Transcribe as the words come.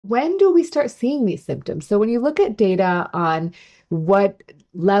when do we start seeing these symptoms? So when you look at data on what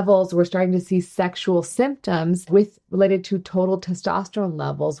levels we're starting to see sexual symptoms related to total testosterone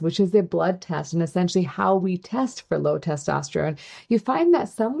levels, which is a blood test and essentially how we test for low testosterone, you find that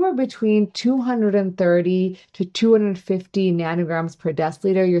somewhere between 230 to 250 nanograms per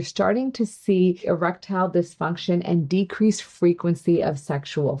deciliter, you're starting to see erectile dysfunction and decreased frequency of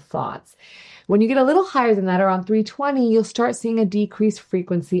sexual thoughts. When you get a little higher than that, around 320, you'll start seeing a decreased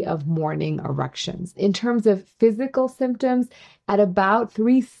frequency of morning erections. In terms of physical symptoms, at about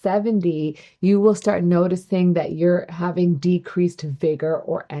 370, you will start noticing that you're having decreased vigor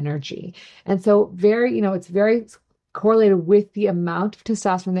or energy. And so it's very correlated with the amount of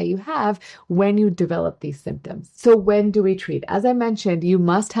testosterone that you have when you develop these symptoms. So when do we treat? As I mentioned, you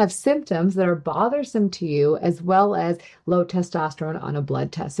must have symptoms that are bothersome to you as well as low testosterone on a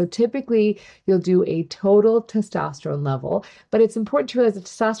blood test. So typically you'll do a total testosterone level, but it's important to realize that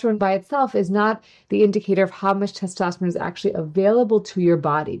testosterone by itself is not the indicator of how much testosterone is actually available to your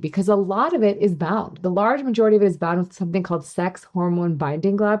body, because a lot of it is bound. The large majority of it is bound with something called sex hormone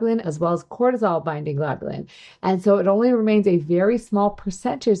binding globulin as well as cortisol binding globulin. And so it only remains a very small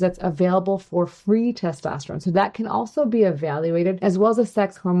percentage that's available for free testosterone. So that can also be evaluated as well as a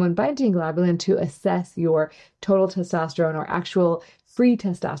sex hormone binding globulin to assess your total testosterone or actual free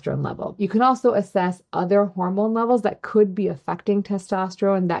testosterone level. You can also assess other hormone levels that could be affecting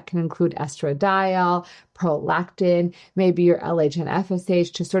testosterone. That can include estradiol, prolactin, maybe your LH and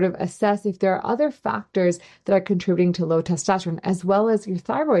FSH, to sort of assess if there are other factors that are contributing to low testosterone, as well as your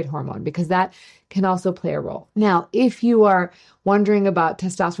thyroid hormone, because that can also play a role. Now, if you are wondering about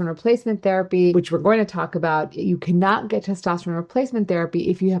testosterone replacement therapy, which we're going to talk about, you cannot get testosterone replacement therapy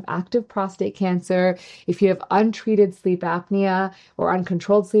if you have active prostate cancer, if you have untreated sleep apnea or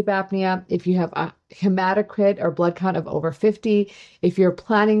uncontrolled sleep apnea, if you have a hematocrit or blood count of over 50, if you're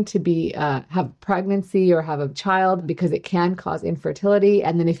planning to have pregnancy or have a child, because it can cause infertility,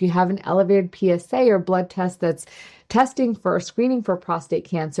 and then if you have an elevated PSA or blood test that's testing for or screening for prostate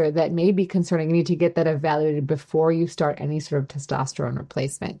cancer that may be concerning, you need to get that evaluated before you start any sort of testosterone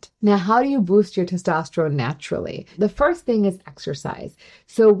replacement. Now, how do you boost your testosterone naturally? The first thing is exercise.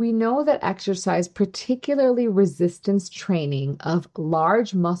 So we know that exercise, particularly resistance training of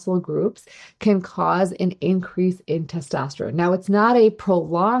large muscle groups, can cause an increase in testosterone. Now, it's not a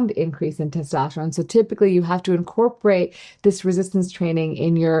prolonged increase in testosterone, so typically you have to incorporate this resistance training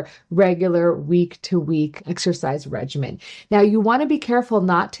in your regular week-to-week exercise regimen. Now, you want to be careful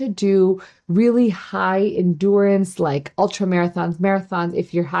not to do really high endurance like ultra marathons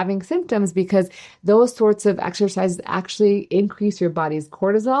if you're having symptoms, because those sorts of exercises actually increase your body's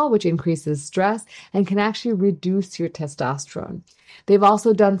cortisol, which increases stress and can actually reduce your testosterone. They've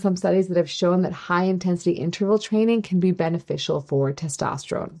also done some studies that have shown that high intensity interval training can be beneficial for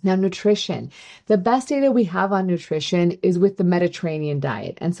testosterone. Now, nutrition. The best data we have on nutrition is with the Mediterranean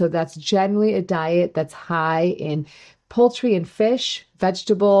diet. And so that's generally a diet that's high in poultry and fish,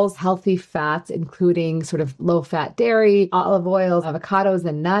 vegetables, healthy fats, including sort of low-fat dairy, olive oils, avocados,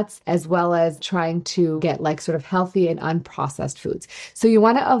 and nuts, as well as trying to get like sort of healthy and unprocessed foods. So you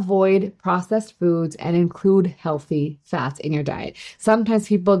want to avoid processed foods and include healthy fats in your diet. Sometimes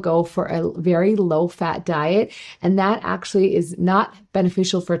people go for a very low-fat diet, and that actually is not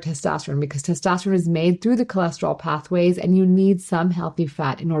beneficial for testosterone, because testosterone is made through the cholesterol pathways, and you need some healthy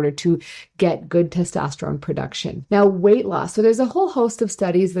fat in order to get good testosterone production. Now, weight loss. So there's a whole host of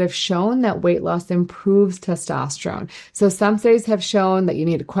studies that have shown that weight loss improves testosterone. So some studies have shown that you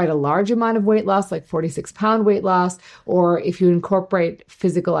need quite a large amount of weight loss, like 46-pound weight loss, or if you incorporate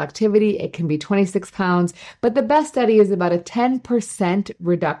physical activity, it can be 26 pounds. But the best study is about a 10%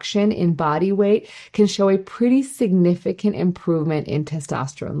 reduction in body weight can show a pretty significant improvement in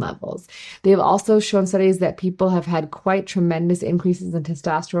testosterone levels. They've also shown studies that people have had quite tremendous increases in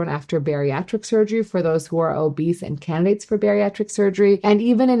testosterone after bariatric surgery for those who are obese and candidates for bariatric surgery, and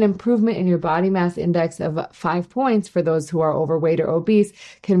even an improvement in your body mass index of 5 points for those who are overweight or obese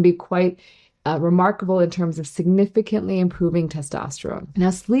can be quite remarkable in terms of significantly improving testosterone. Now,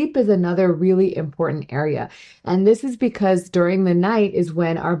 sleep is another really important area. And this is because during the night is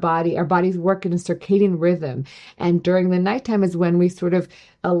when our bodies work in a circadian rhythm. And during the nighttime is when we sort of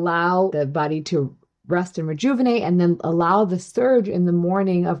allow the body to rest and rejuvenate, and then allow the surge in the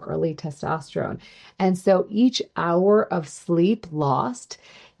morning of early testosterone. And so each hour of sleep lost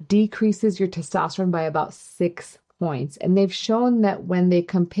decreases your testosterone by about 6 points. And they've shown that when they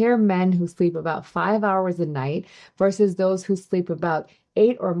compare men who sleep about 5 hours a night versus those who sleep about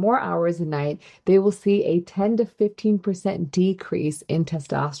 8 or more hours a night, they will see a 10 to 15% decrease in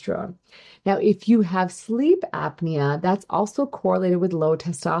testosterone. Now, if you have sleep apnea, that's also correlated with low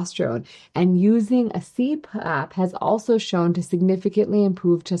testosterone. And using a CPAP has also shown to significantly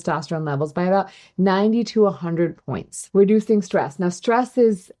improve testosterone levels by about 90 to 100 points. Reducing stress. Now, stress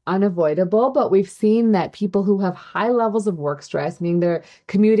is unavoidable, but we've seen that people who have high levels of work stress, meaning they're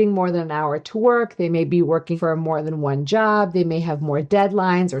commuting more than an hour to work, they may be working for more than one job, they may have more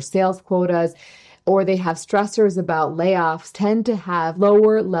deadlines or sales quotas, or they have stressors about layoffs, tend to have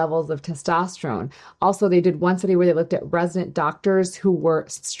lower levels of testosterone. Also, they did one study where they looked at resident doctors who were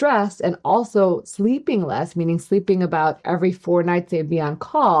stressed and also sleeping less, meaning sleeping about every 4 nights they'd be on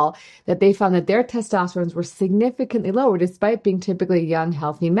call, that they found that their testosterone were significantly lower despite being typically young,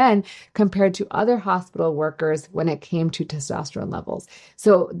 healthy men compared to other hospital workers when it came to testosterone levels.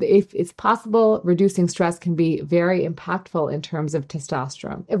 So if it's possible, reducing stress can be very impactful in terms of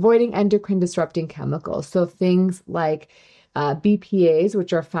testosterone. Avoiding endocrine disrupting chemicals. So things like BPAs,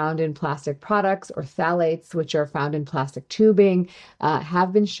 which are found in plastic products, or phthalates, which are found in plastic tubing,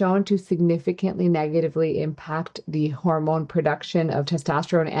 have been shown to significantly negatively impact the hormone production of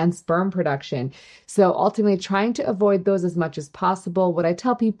testosterone and sperm production. So ultimately, trying to avoid those as much as possible. What I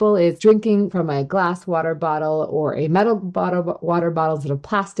tell people is drinking from a glass water bottle or a metal water bottle instead of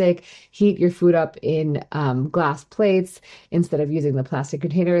plastic. Heat your food up in glass plates instead of using the plastic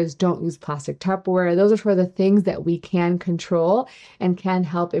containers. Don't use plastic Tupperware. Those are for the things that we can control and can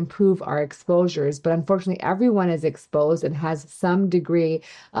help improve our exposures. But unfortunately, everyone is exposed and has some degree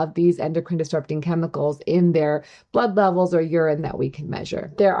of these endocrine disrupting chemicals in their blood levels or urine that we can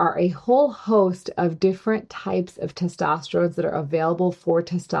measure. There are a whole host of different types of testosterone that are available for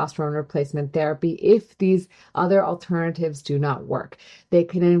testosterone replacement therapy if these other alternatives do not work. They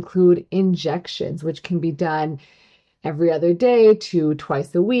can include injections, which can be done every other day to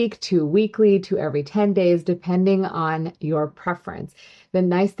twice a week to weekly to every 10 days, depending on your preference. The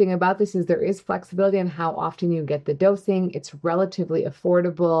nice thing about this is there is flexibility on how often you get the dosing. It's relatively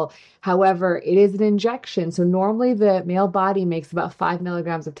affordable. However, it is an injection. So normally the male body makes about 5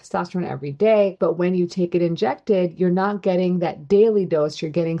 milligrams of testosterone every day. But when you take it injected, you're not getting that daily dose. You're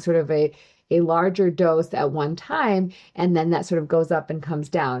getting sort of a larger dose at one time, and then that sort of goes up and comes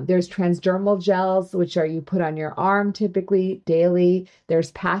down. There's transdermal gels, which are you put on your arm typically daily.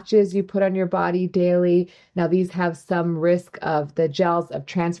 There's patches you put on your body daily. Now, these have some risk of the gels of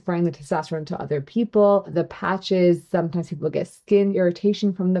transferring the testosterone to other people. The patches, sometimes people get skin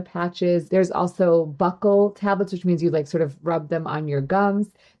irritation from the patches. There's also buccal tablets, which means you like sort of rub them on your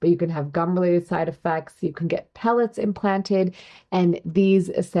gums, but you can have gum-related side effects. You can get pellets implanted, and these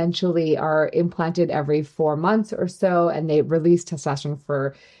essentially are implanted every 4 months or so, and they release testosterone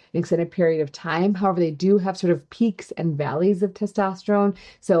for an extended period of time. However, they do have sort of peaks and valleys of testosterone.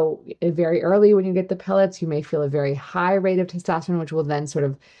 So very early when you get the pellets, you may feel a very high rate of testosterone, which will then sort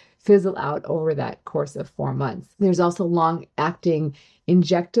of fizzle out over that course of 4 months. There's also long-acting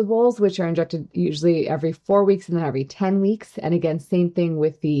injectables, which are injected usually every 4 weeks and then every 10 weeks. And again, same thing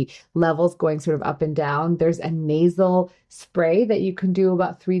with the levels going sort of up and down. There's a nasal spray that you can do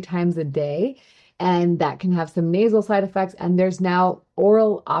about 3 times a day, and that can have some nasal side effects. And there's now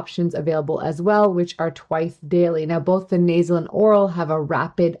oral options available as well, which are twice daily. Now, both the nasal and oral have a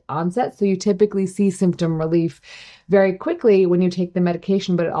rapid onset, so you typically see symptom relief very quickly when you take the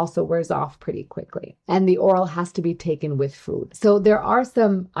medication, but it also wears off pretty quickly. And the oral has to be taken with food. So there are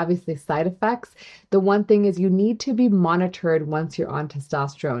some obviously side effects. The one thing is you need to be monitored once you're on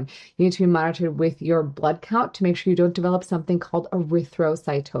testosterone. You need to be monitored with your blood count to make sure you don't develop something called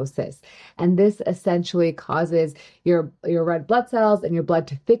erythrocytosis. And this essentially causes your red blood cells and your blood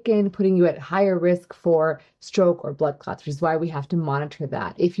to thicken, putting you at higher risk for stroke or blood clots, which is why we have to monitor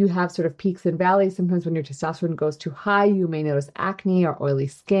that. If you have sort of peaks and valleys, sometimes when your testosterone goes too high, you may notice acne or oily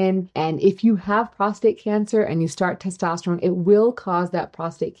skin. And if you have prostate cancer and you start testosterone, it will cause that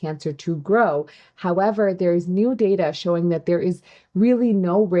prostate cancer to grow. However, there is new data showing that there is really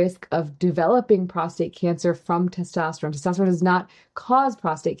no risk of developing prostate cancer from testosterone. Testosterone does not cause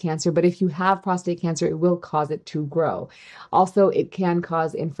prostate cancer, but if you have prostate cancer, it will cause it to grow. Also, it can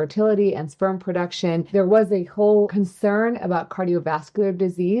cause infertility and sperm production. There was a whole concern about cardiovascular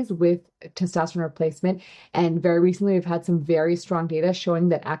disease with testosterone replacement, and very recently we've had some very strong data showing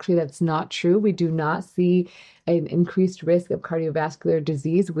that actually that's not true. We do not see an increased risk of cardiovascular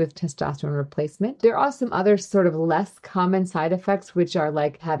disease with testosterone replacement. There are some other sort of less common side effects, which are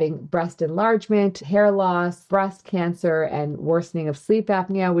like having breast enlargement, hair loss, breast cancer, and worsening of sleep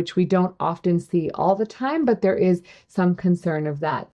apnea, which we don't often see all the time, but there is some concern of that.